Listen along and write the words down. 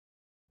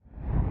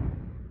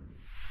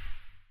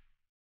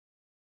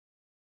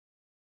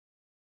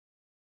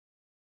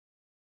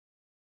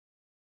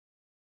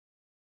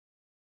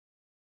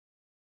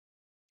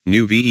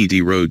New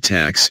VED road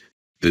tax,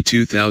 the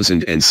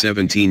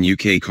 2017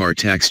 UK car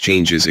tax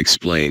changes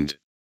explained.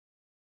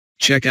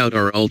 Check out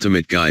our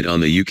ultimate guide on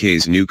the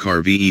UK's new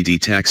car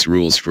VED tax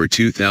rules for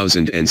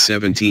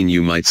 2017.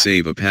 You might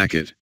save a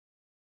packet.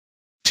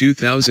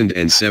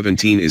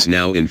 2017 is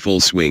now in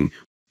full swing,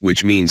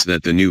 which means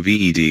that the new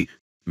VED,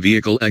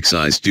 Vehicle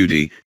Excise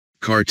Duty,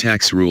 car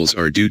tax rules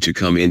are due to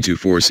come into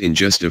force in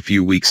just a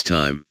few weeks'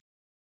 time.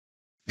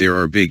 There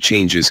are big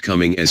changes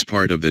coming as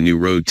part of the new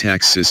road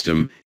tax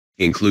system,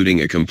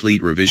 including a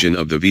complete revision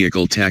of the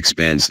vehicle tax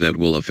bands that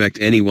will affect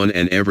anyone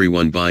and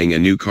everyone buying a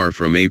new car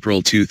from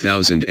April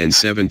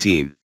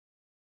 2017.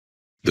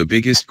 The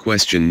biggest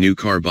question new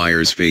car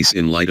buyers face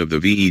in light of the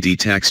VED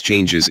tax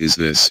changes is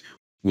this: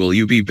 will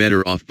you be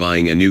better off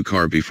buying a new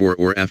car before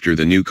or after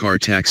the new car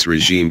tax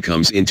regime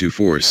comes into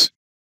force?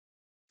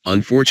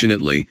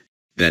 Unfortunately,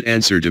 that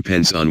answer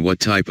depends on what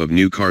type of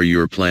new car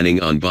you're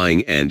planning on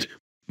buying and,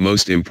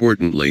 most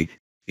importantly,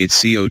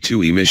 its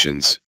CO2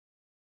 emissions.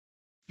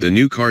 The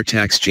new car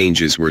tax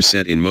changes were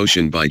set in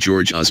motion by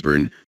George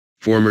Osborne,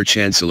 former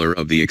Chancellor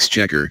of the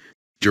Exchequer,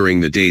 during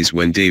the days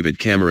when David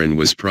Cameron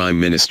was Prime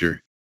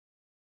Minister.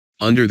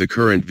 Under the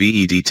current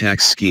VED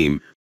tax scheme,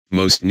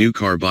 most new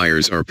car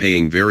buyers are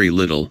paying very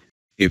little,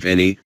 if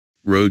any,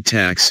 road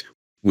tax,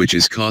 which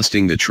is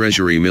costing the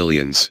Treasury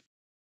millions.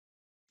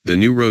 The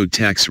new road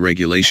tax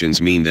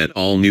regulations mean that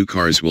all new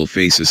cars will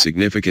face a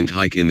significant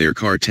hike in their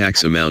car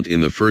tax amount in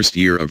the first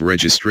year of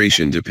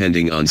registration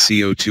depending on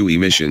CO2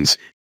 emissions.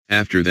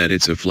 After that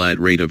it's a flat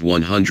rate of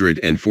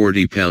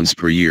 £140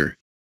 per year.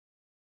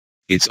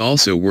 It's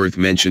also worth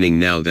mentioning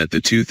now that the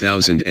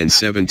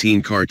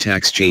 2017 car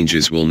tax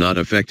changes will not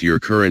affect your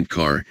current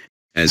car,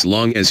 as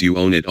long as you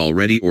own it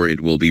already, or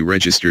it will be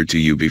registered to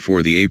you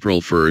before the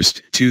April 1,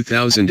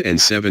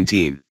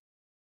 2017.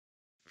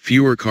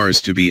 Fewer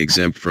cars to be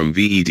exempt from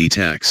VED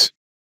tax.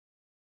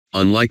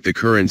 Unlike the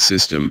current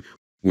system,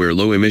 where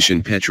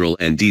low-emission petrol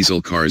and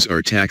diesel cars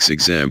are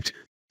tax-exempt,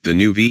 the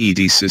new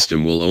VED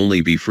system will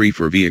only be free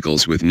for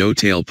vehicles with no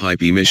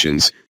tailpipe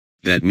emissions.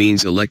 That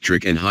means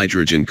electric and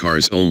hydrogen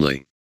cars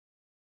only.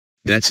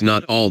 That's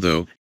not all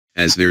though,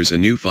 as there's a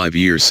new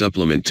 5-year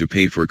supplement to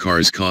pay for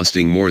cars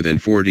costing more than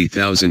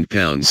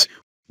 £40,000,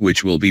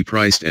 which will be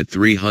priced at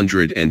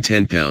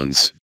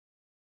 £310.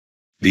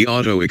 The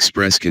Auto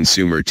Express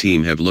consumer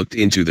team have looked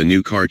into the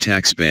new car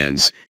tax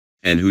bands,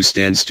 and who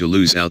stands to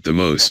lose out the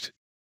most.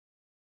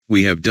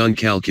 We have done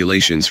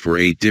calculations for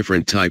 8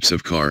 different types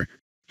of car,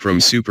 from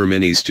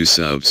superminis to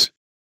SUVs.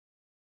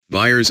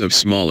 Buyers of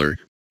smaller,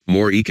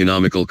 more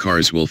economical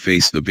cars will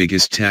face the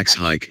biggest tax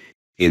hike,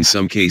 in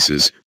some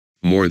cases,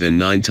 more than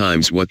 9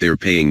 times what they're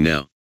paying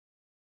now.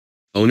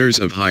 Owners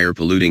of higher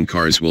polluting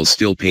cars will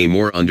still pay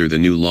more under the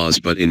new laws,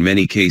 but in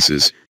many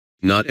cases,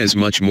 not as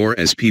much more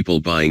as people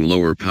buying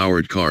lower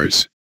powered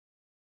cars.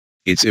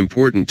 It's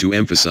important to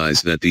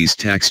emphasize that these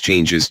tax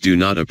changes do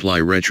not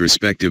apply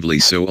retrospectively,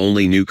 so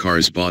only new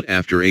cars bought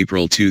after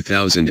April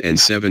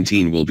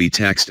 2017 will be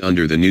taxed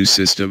under the new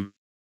system.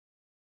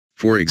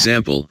 For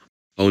example,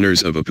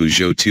 owners of a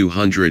Peugeot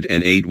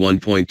 208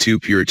 1.2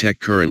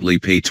 PureTech currently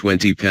pay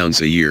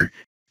 £20 a year.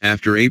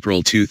 After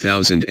April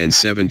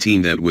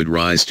 2017 that would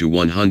rise to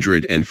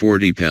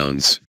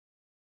 £140.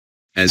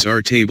 As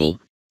our table,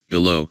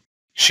 below,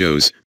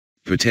 shows,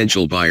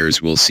 potential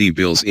buyers will see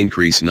bills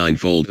increase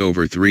 9-fold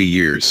over 3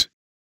 years.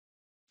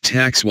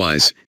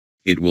 Tax-wise,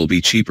 it will be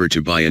cheaper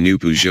to buy a new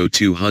Peugeot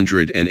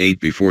 208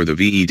 before the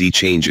VED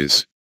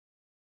changes.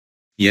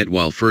 Yet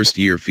while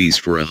first-year fees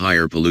for a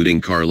higher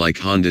polluting car like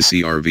Honda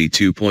CR-V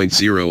 2.0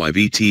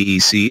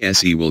 iVTEC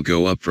SE will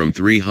go up from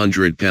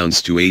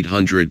 £300 to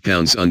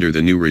 £800 under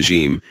the new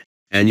regime,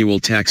 annual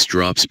tax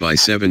drops by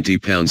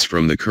 £70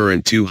 from the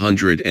current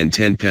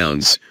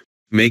 £210.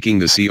 Making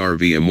the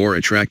CR-V a more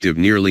attractive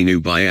nearly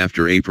new buy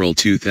after April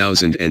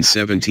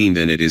 2017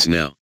 than it is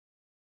now.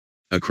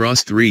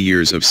 Across 3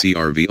 years of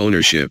CR-V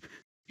ownership,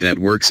 that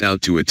works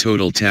out to a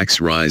total tax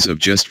rise of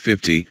just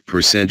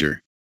 50%.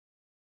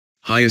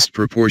 Highest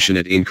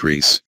proportionate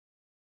increase.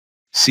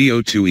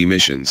 CO2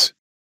 emissions.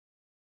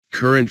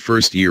 Current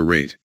first-year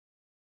rate.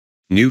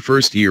 New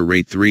first-year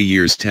rate 3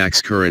 years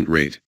tax current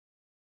rate.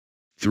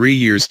 3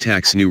 years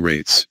tax new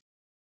rates.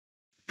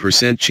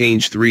 Percent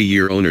change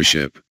 3-year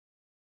ownership.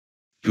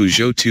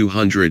 Peugeot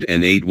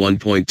 208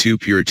 1.2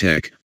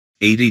 PureTech,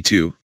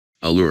 82,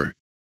 Allure.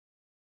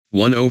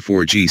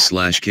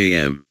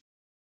 104G/km.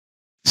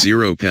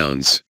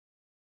 £0.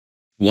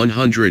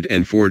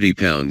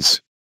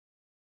 £140.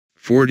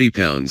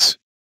 £40.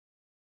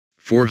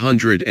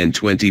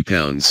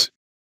 £420.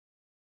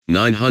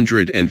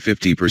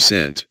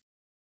 950%.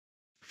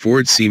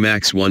 Ford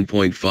C-Max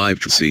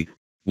 1.5 C,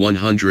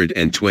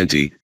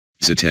 120,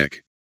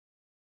 Zetec.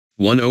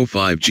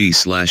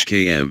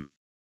 105G/km.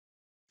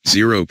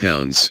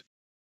 £0.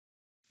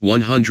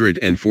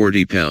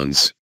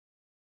 £140.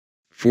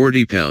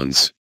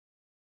 £40.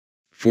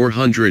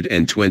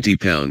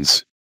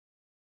 £420.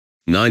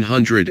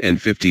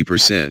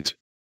 950%.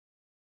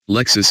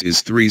 Lexus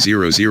is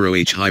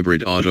 300H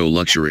Hybrid Auto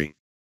Luxury.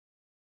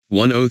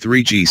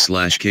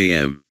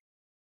 103G/km.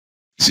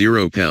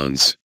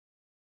 £0.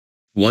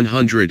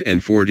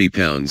 140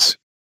 pounds,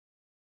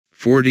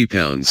 40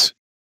 pounds,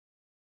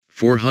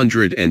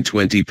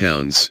 420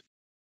 pounds,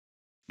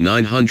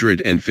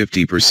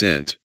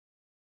 950%.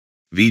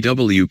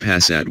 VW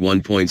Passat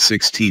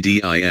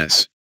 1.6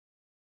 TDIS,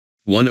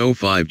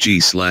 105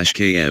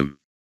 G/km,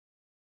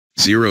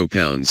 0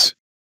 pounds,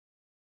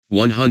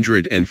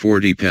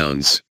 140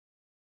 pounds,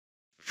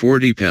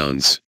 40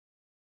 pounds,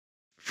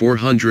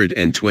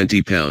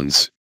 420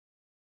 pounds,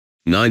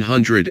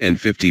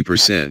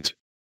 950%.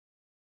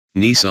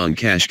 Nissan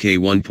Qashqai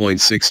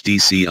 1.6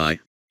 DCI,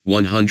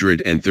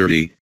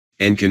 130,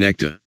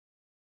 N-Connecta,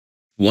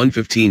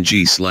 115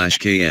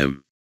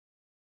 G/km,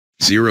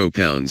 0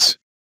 pounds,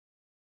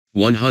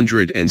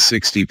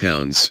 160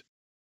 pounds,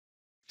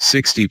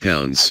 60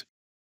 pounds,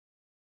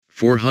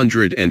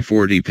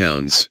 440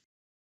 pounds,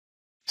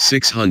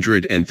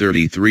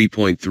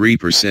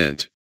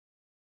 633.3%.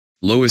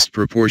 Lowest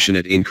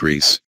proportionate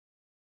increase.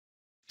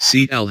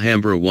 Seat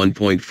Alhambra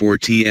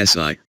 1.4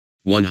 TSI,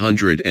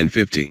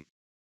 150.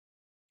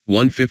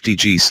 150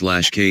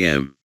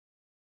 G/km.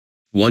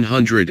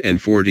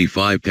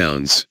 145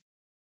 pounds.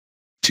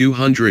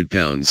 200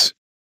 pounds.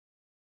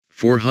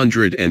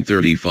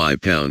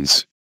 435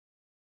 pounds.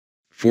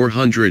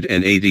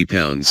 480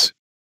 pounds.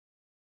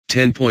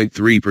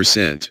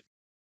 10.3%.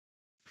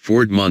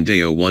 Ford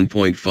Mondeo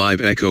 1.5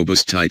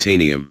 EcoBoost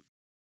Titanium.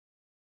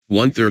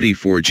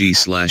 134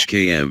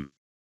 G/km.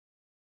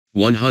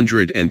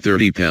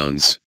 130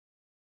 pounds.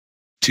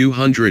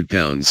 200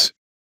 pounds.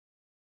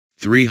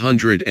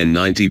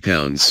 390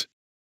 pounds.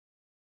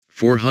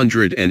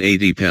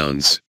 480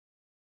 pounds.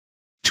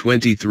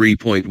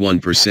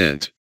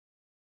 23.1%.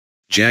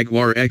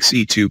 Jaguar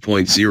XE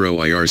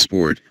 2.0 IR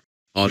Sport,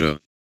 Auto.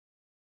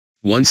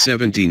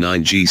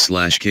 179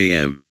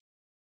 G/km.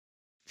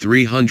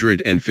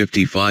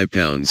 355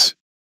 pounds.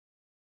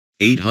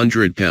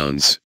 800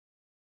 pounds.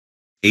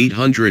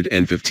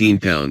 815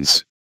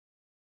 pounds.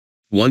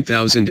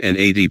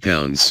 1080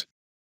 pounds.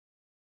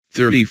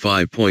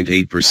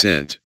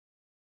 35.8%.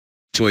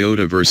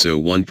 Toyota Verso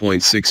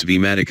 1.6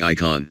 VMATIC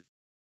Icon.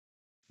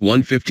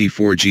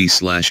 154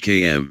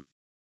 G/km.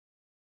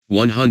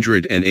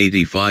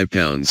 185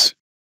 pounds.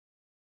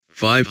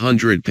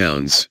 500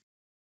 pounds.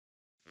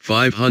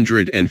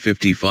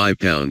 555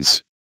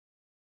 pounds.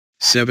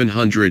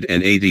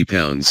 780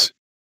 pounds.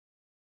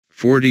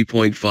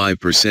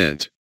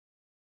 40.5%.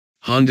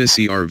 Honda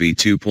CR-V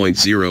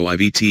 2.0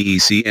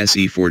 IVTEC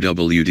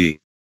SE4WD.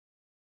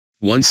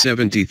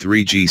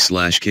 173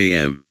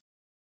 G/km.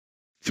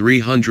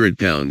 300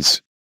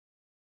 pounds.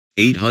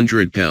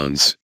 800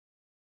 pounds.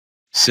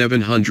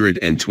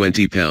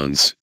 720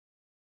 pounds.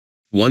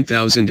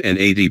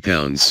 1080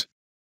 pounds.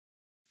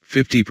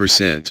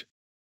 50%.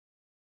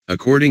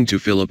 According to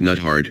Philip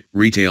Nuthard,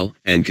 retail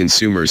and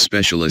consumer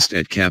specialist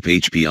at CAP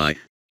HPI,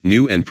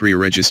 new and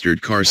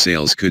pre-registered car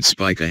sales could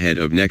spike ahead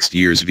of next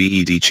year's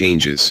VED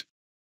changes.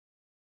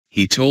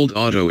 He told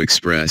Auto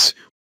Express,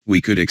 "We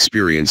could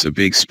experience a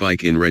big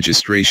spike in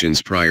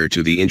registrations prior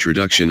to the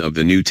introduction of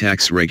the new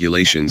tax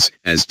regulations,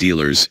 as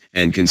dealers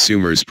and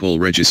consumers pull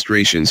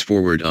registrations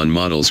forward on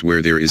models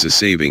where there is a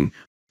saving,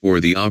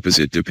 or the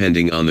opposite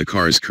depending on the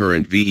car's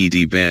current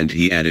VED band."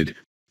 He added,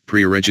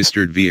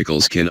 "Pre-registered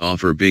vehicles can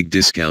offer big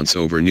discounts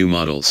over new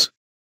models.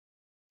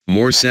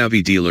 More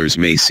savvy dealers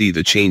may see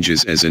the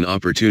changes as an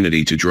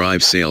opportunity to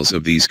drive sales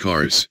of these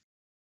cars."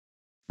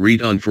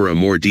 Read on for a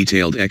more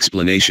detailed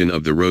explanation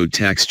of the road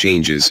tax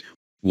changes,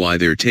 why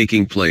they're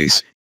taking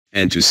place,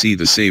 and to see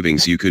the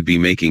savings you could be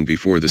making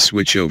before the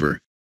switchover.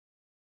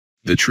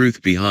 The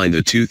truth behind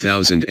the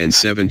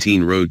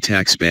 2017 road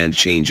tax band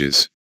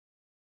changes.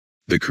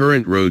 The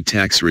current road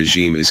tax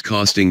regime is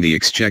costing the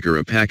exchequer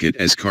a packet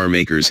as car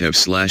makers have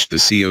slashed the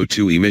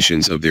CO2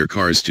 emissions of their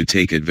cars to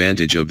take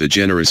advantage of the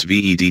generous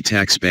VED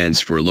tax bands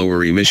for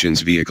lower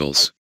emissions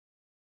vehicles.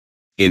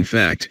 In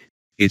fact,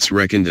 it's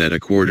reckoned that a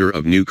quarter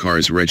of new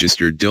cars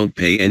registered don't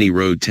pay any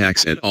road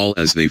tax at all,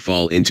 as they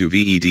fall into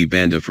VED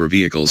banda for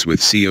vehicles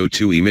with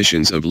CO2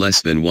 emissions of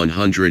less than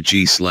 100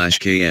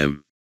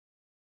 G/km.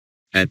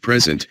 At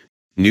present,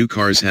 new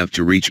cars have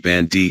to reach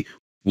band D,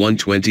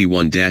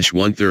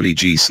 121-130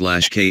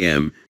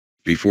 G/km,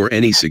 before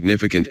any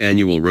significant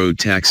annual road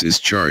tax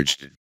is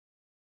charged.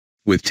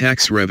 With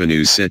tax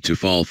revenues set to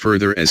fall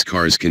further as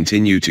cars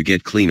continue to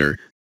get cleaner,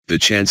 the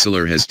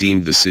Chancellor has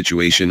deemed the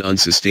situation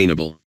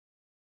unsustainable.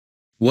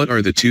 What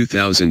are the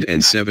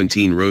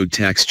 2017 road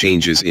tax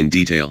changes in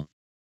detail?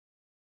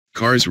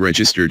 Cars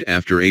registered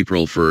after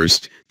April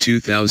 1,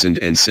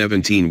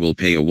 2017 will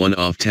pay a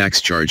one-off tax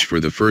charge for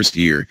the first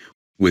year,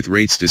 with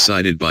rates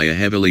decided by a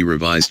heavily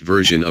revised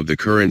version of the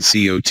current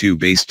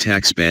CO2-based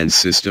tax band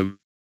system.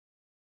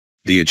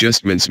 The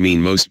adjustments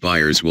mean most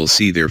buyers will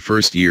see their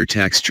first-year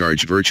tax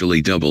charge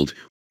virtually doubled,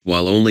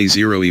 while only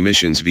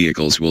zero-emissions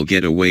vehicles will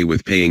get away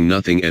with paying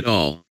nothing at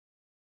all.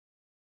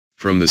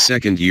 From the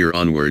second year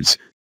onwards,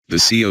 the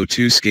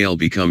CO2 scale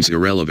becomes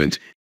irrelevant,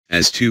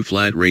 as two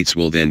flat rates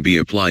will then be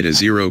applied: a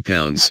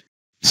 £0,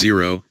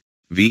 0,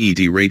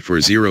 VED rate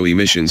for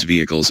zero-emissions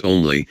vehicles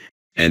only,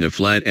 and a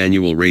flat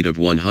annual rate of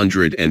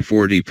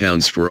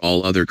 £140 for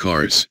all other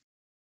cars.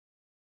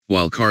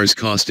 while cars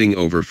costing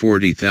over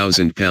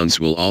 £40,000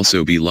 will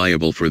also be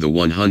liable for the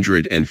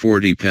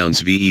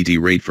 £140 VED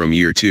rate from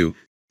year 2,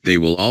 they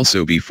will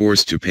also be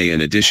forced to pay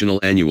an additional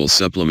annual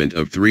supplement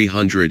of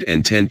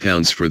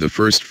 £310 for the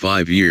first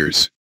 5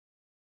 years.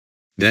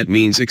 That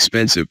means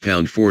expensive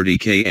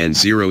 £40k and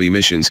zero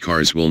emissions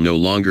cars will no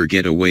longer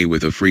get away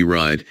with a free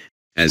ride,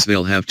 as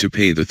they'll have to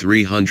pay the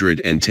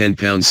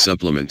 £310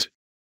 supplement.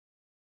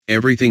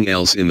 Everything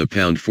else in the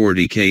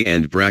 £40k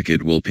and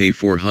bracket will pay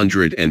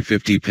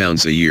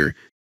 £450 a year,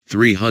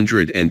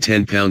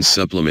 £310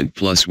 supplement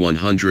plus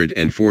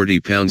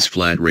 £140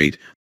 flat rate,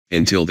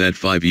 until that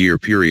 5-year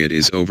period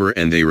is over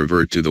and they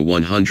revert to the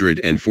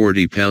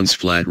 £140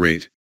 flat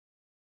rate.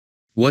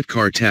 What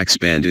car tax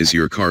band is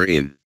your car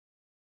in?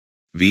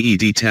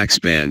 VED tax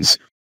bands,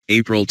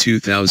 April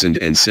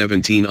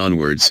 2017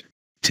 onwards,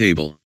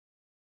 table.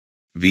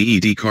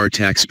 VED car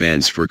tax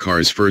bands for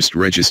cars first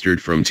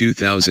registered from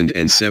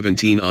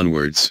 2017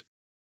 onwards.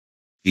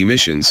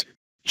 Emissions,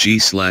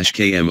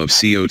 G/km of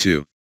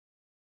CO2.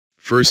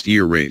 First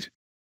year rate.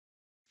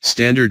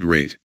 Standard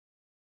rate.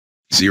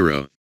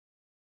 0.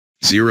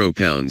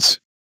 £0.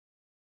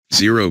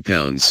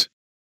 £0.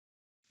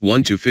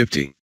 1 to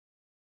 50.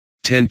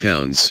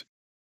 £10.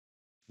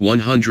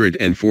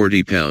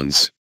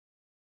 £140.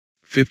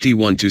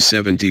 51 to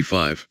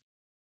 75.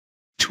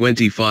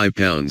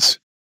 £25.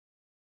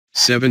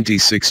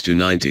 76 to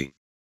 90.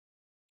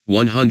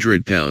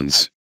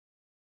 £100.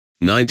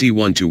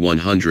 91 to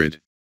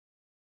 100.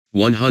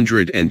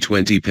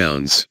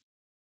 £120.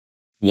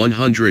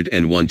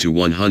 101 to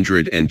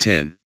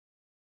 110.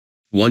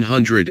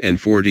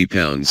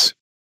 £140.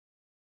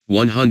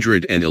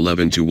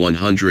 111 to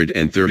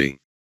 130.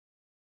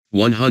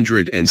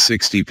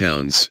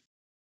 £160.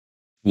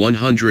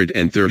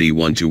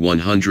 131 to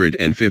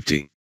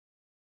 150.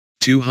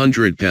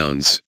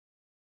 £200.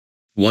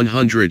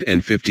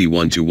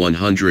 151 to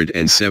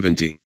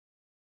 170.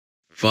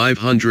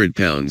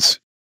 £500.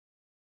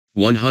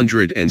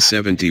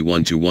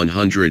 171 to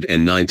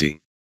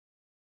 190.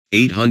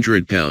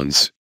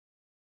 £800.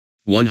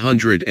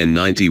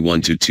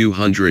 191 to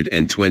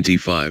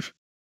 225.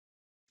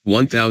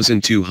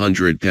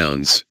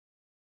 £1,200.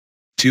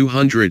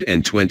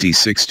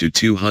 226 to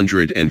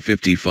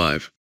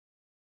 255.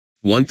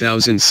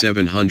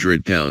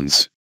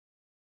 £1,700.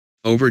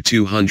 Over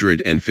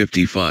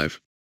 255.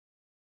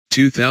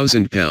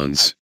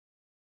 £2,000.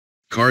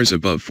 Cars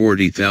above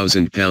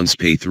 £40,000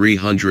 pay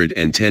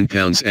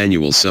 £310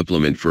 annual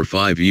supplement for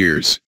 5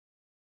 years.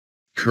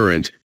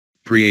 Current,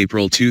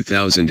 pre-April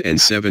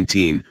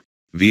 2017,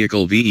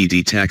 vehicle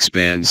VED tax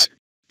bands,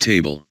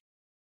 table.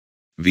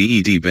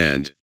 VED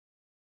band.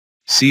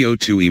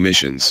 CO2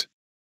 emissions.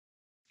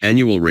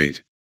 Annual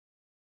rate.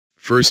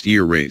 First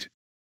year rate.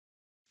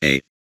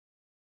 A.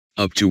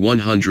 Up to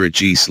 100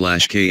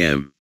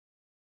 G/km.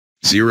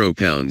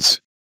 £0.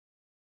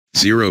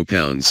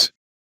 £0.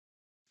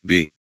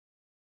 B.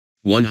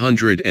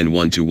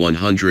 101 to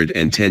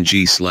 110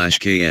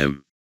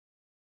 G/km.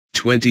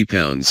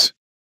 £20.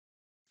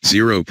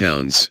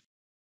 £0.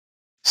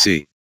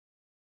 C.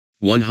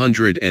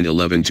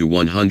 111 to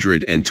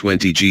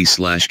 120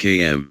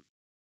 G/km.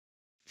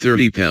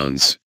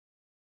 £30.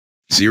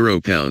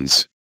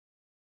 £0.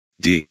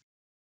 D.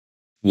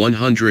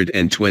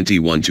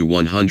 121 to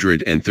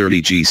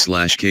 130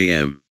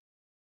 G/km.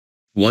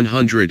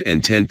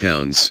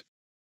 £110.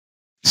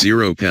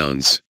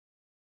 £0.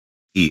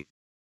 E.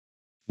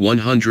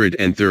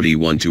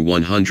 131 to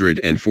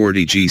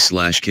 140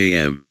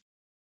 G/km.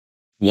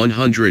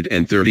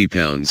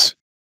 £130.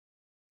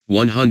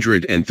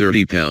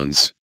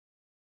 £130.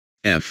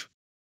 F.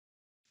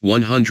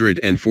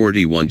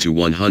 141 to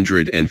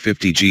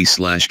 150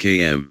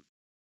 G/km.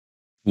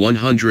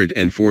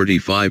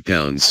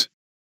 £145.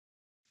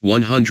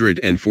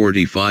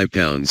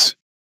 £145.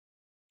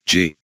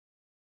 G.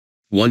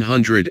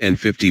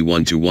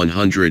 151 to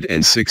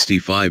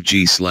 165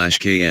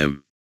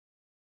 G/km.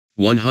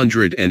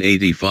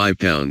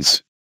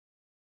 £185.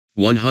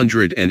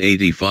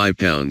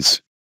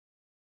 £185.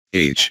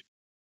 H.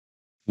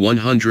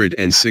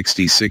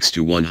 166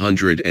 to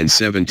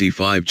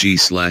 175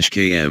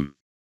 G/km.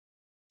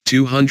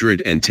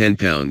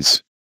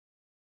 £210.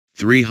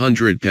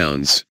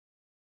 £300.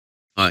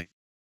 I.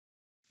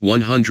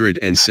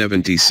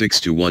 176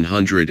 to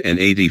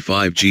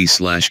 185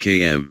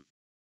 G/km.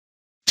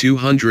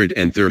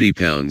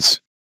 £230.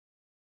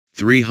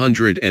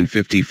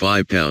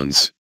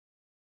 £355.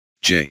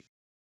 J.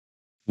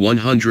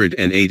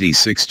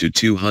 186 to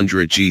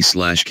 200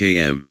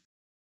 G/km.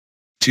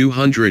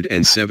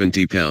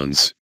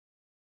 £270.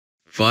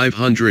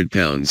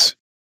 £500.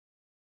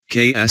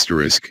 K*.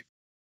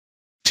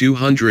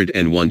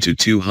 201 to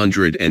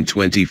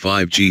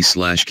 225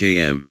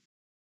 G/km.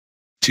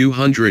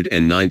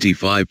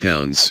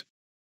 £295.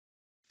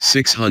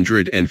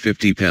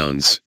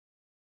 £650.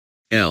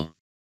 L.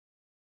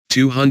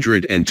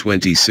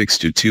 226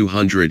 to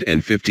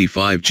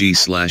 255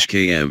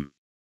 G/km.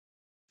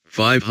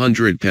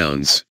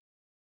 £500.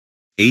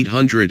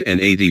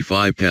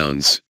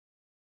 £885.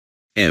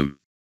 M.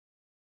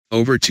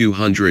 over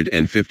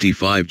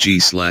 255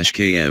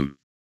 g/km,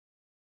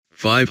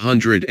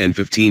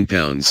 515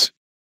 pounds,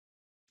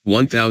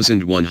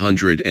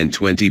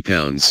 1,120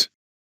 pounds.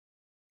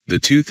 The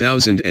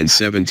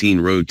 2017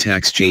 road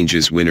tax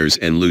changes winners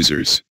and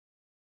losers.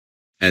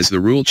 As the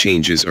rule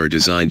changes are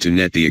designed to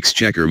net the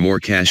exchequer more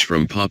cash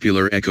from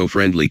popular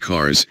eco-friendly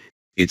cars,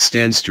 it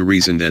stands to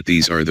reason that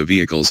these are the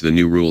vehicles the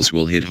new rules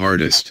will hit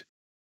hardest.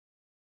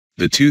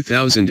 The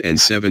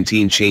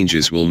 2017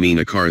 changes will mean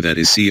a car that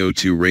is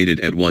CO2 rated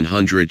at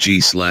 100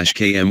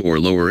 g/km or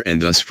lower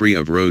and thus free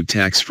of road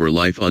tax for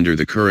life under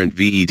the current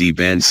VED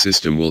band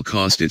system will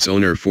cost its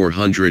owner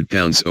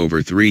 £400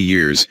 over 3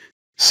 years,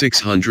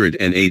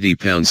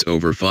 £680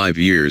 over 5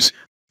 years,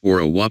 or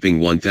a whopping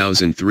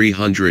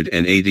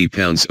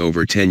 £1,380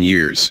 over 10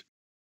 years.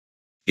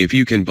 If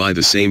you can buy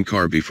the same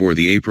car before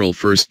the April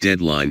 1st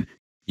deadline,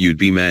 you'd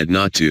be mad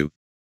not to.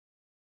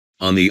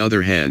 On the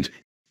other hand,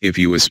 if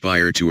you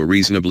aspire to a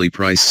reasonably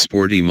priced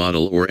sporty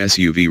model or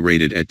SUV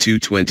rated at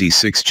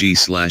 226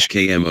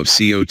 g/km of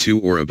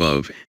CO2 or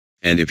above,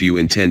 and if you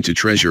intend to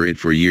treasure it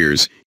for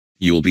years,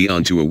 you'll be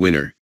onto a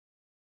winner.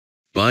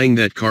 Buying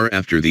that car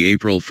after the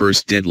April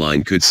 1st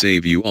deadline could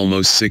save you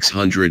almost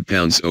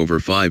 £600 over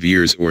 5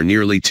 years or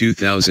nearly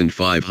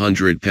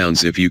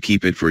 £2,500 if you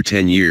keep it for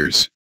 10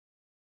 years.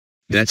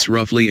 That's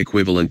roughly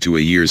equivalent to a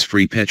year's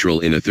free petrol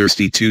in a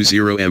thirsty 20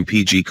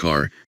 mpg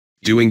car,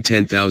 doing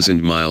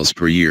 10,000 miles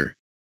per year.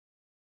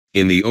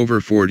 In the over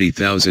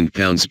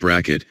 £40,000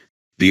 bracket,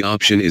 the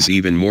option is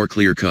even more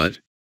clear-cut.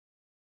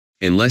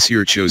 Unless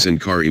your chosen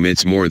car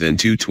emits more than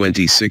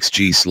 226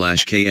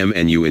 g/km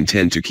and you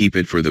intend to keep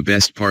it for the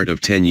best part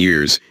of 10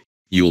 years,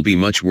 you'll be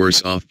much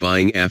worse off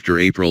buying after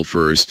April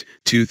 1st,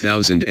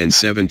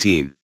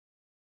 2017.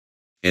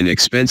 An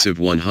expensive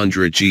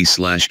 100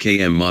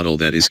 g/km model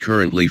that is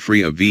currently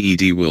free of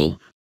VED will,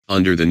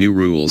 under the new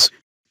rules,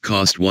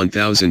 cost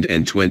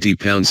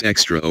 £1,020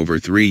 extra over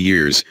 3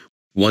 years,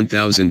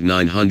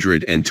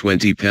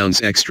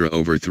 £1,920 extra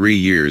over 3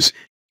 years,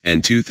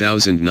 and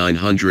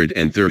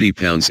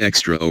 £2,930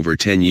 extra over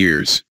 10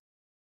 years.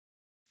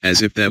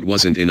 As if that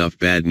wasn't enough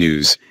bad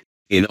news,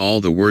 in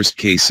all the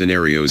worst-case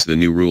scenarios the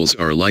new rules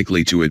are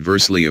likely to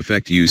adversely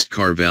affect used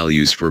car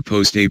values for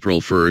post-April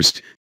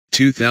 1st,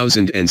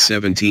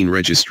 2017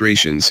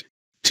 registrations,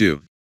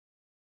 too.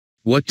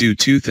 What do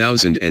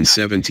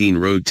 2017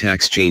 road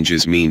tax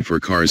changes mean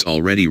for cars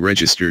already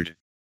registered?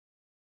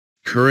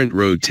 Current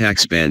road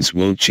tax bans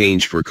won't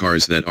change for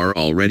cars that are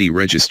already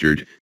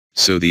registered,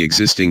 so the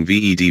existing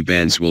VED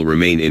bans will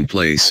remain in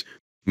place,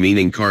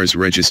 meaning cars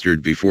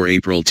registered before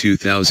April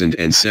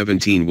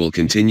 2017 will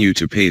continue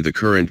to pay the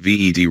current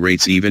VED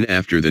rates even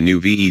after the new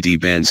VED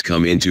bans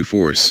come into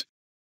force.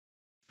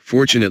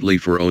 Fortunately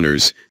for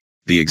owners,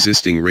 the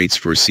existing rates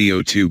for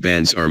CO2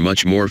 bans are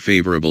much more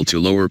favorable to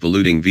lower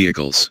polluting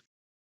vehicles.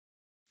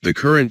 The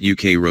current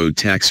UK road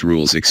tax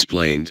rules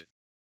explained.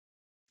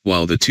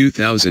 While the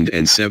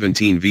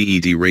 2017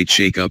 VED rate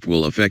shake-up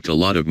will affect a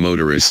lot of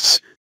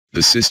motorists,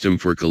 the system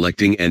for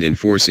collecting and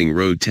enforcing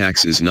road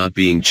tax is not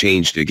being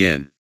changed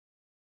again.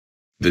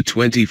 The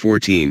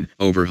 2014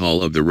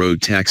 overhaul of the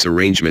road tax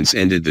arrangements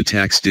ended the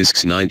tax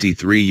disc's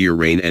 93-year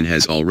reign and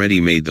has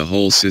already made the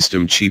whole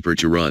system cheaper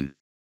to run.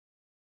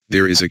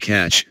 There is a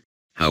catch,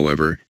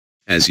 however,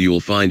 as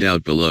you'll find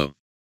out below.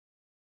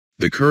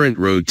 The current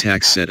road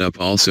tax setup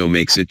also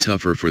makes it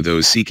tougher for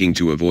those seeking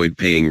to avoid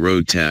paying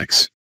road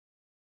tax.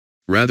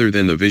 Rather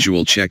than the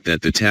visual check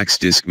that the tax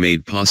disc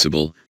made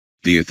possible,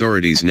 the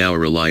authorities now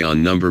rely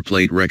on number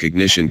plate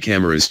recognition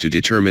cameras to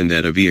determine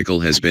that a vehicle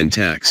has been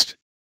taxed.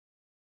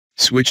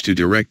 Switch to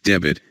direct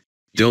debit,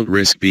 don't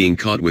risk being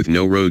caught with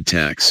no road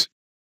tax.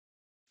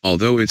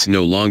 Although it's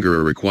no longer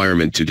a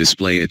requirement to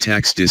display a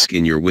tax disc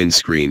in your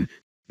windscreen,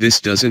 this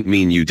doesn't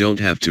mean you don't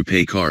have to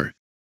pay car.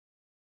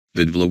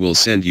 The DVLA will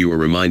send you a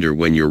reminder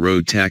when your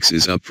road tax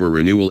is up for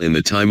renewal in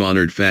the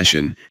time-honored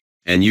fashion,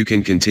 and you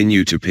can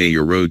continue to pay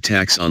your road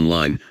tax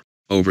online,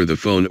 over the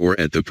phone or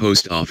at the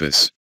post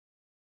office.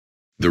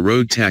 The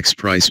road tax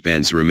price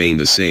bands remain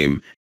the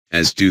same,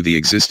 as do the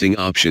existing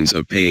options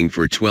of paying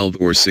for 12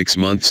 or 6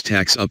 months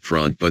tax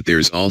upfront, but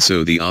there's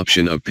also the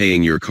option of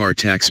paying your car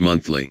tax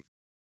monthly.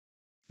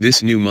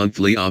 This new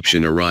monthly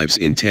option arrives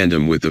in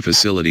tandem with the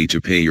facility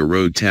to pay your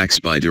road tax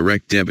by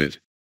direct debit.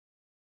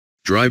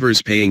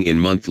 Drivers paying in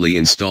monthly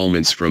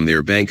installments from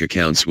their bank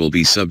accounts will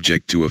be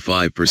subject to a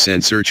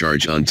 5%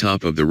 surcharge on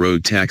top of the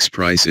road tax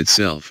price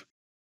itself.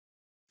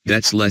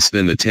 That's less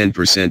than the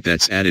 10%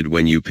 that's added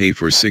when you pay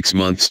for 6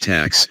 months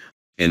tax,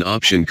 an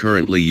option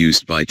currently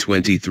used by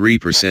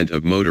 23%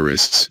 of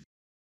motorists.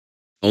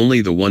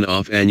 Only the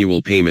one-off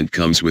annual payment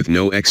comes with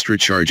no extra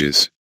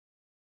charges.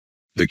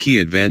 The key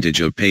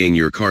advantage of paying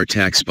your car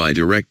tax by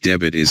direct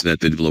debit is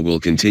that the DVLA will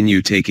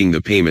continue taking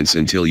the payments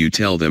until you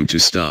tell them to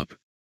stop.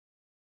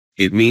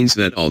 It means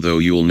that although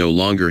you'll no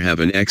longer have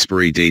an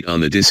expiry date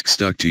on the disc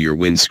stuck to your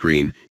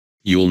windscreen,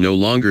 you'll no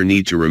longer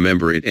need to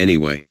remember it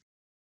anyway.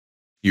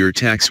 Your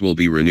tax will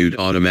be renewed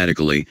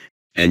automatically,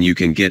 and you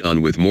can get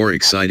on with more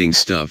exciting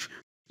stuff,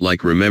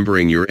 like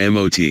remembering your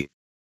MOT.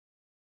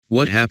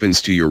 What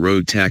happens to your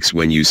road tax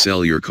when you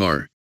sell your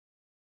car?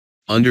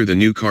 Under the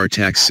new car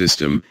tax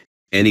system,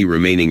 any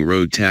remaining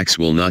road tax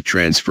will not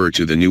transfer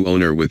to the new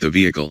owner with the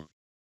vehicle.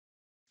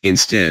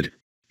 Instead,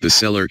 the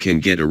seller can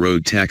get a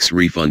road tax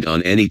refund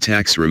on any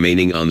tax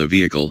remaining on the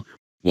vehicle,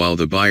 while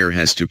the buyer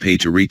has to pay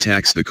to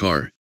re-tax the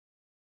car.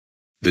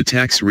 The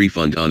tax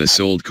refund on a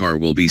sold car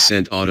will be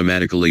sent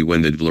automatically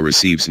when the dealer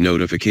receives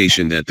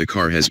notification that the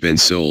car has been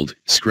sold,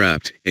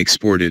 scrapped,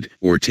 exported,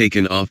 or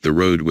taken off the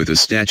road with a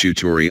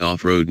statutory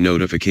off-road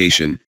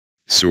notification,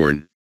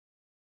 SORN.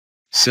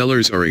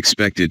 Sellers are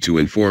expected to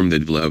inform the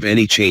dealer of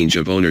any change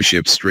of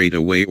ownership straight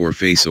away or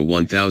face a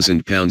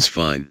 £1,000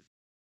 fine.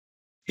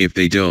 If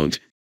they don't,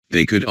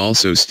 they could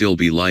also still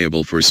be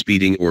liable for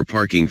speeding or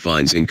parking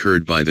fines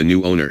incurred by the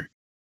new owner.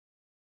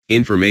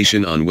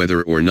 Information on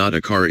whether or not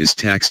a car is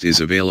taxed is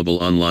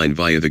available online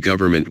via the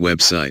government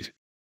website.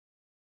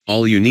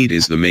 All you need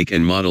is the make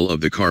and model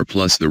of the car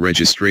plus the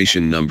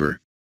registration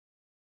number.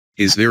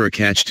 Is there a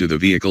catch to the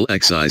vehicle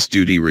excise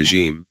duty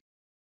regime?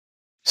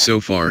 So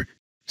far,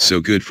 so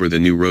good for the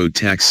new road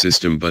tax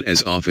system, but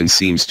as often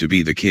seems to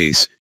be the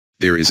case,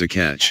 there is a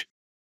catch.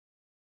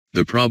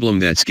 The problem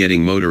that's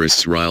getting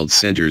motorists riled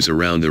centers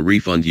around the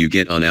refund you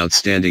get on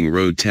outstanding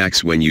road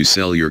tax when you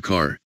sell your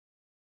car.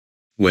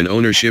 When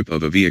ownership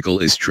of a vehicle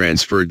is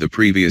transferred, the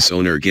previous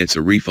owner gets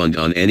a refund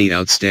on any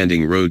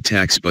outstanding road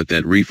tax, but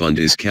that refund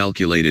is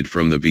calculated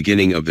from the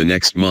beginning of the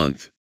next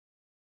month.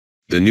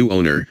 The new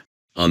owner,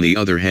 on the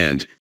other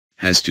hand,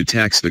 has to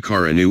tax the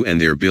car anew, and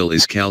their bill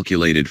is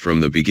calculated from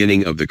the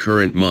beginning of the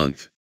current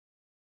month.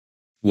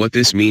 What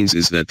this means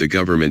is that the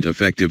government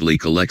effectively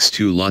collects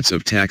two lots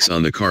of tax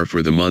on the car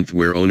for the month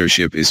where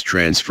ownership is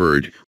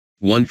transferred,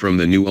 one from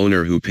the new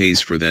owner who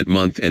pays for that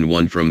month and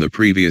one from the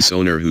previous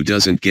owner who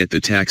doesn't get the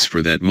tax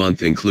for that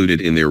month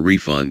included in their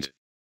refund.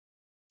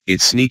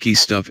 It's sneaky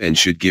stuff and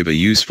should give a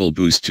useful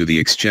boost to the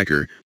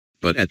exchequer,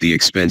 but at the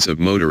expense of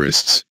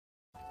motorists.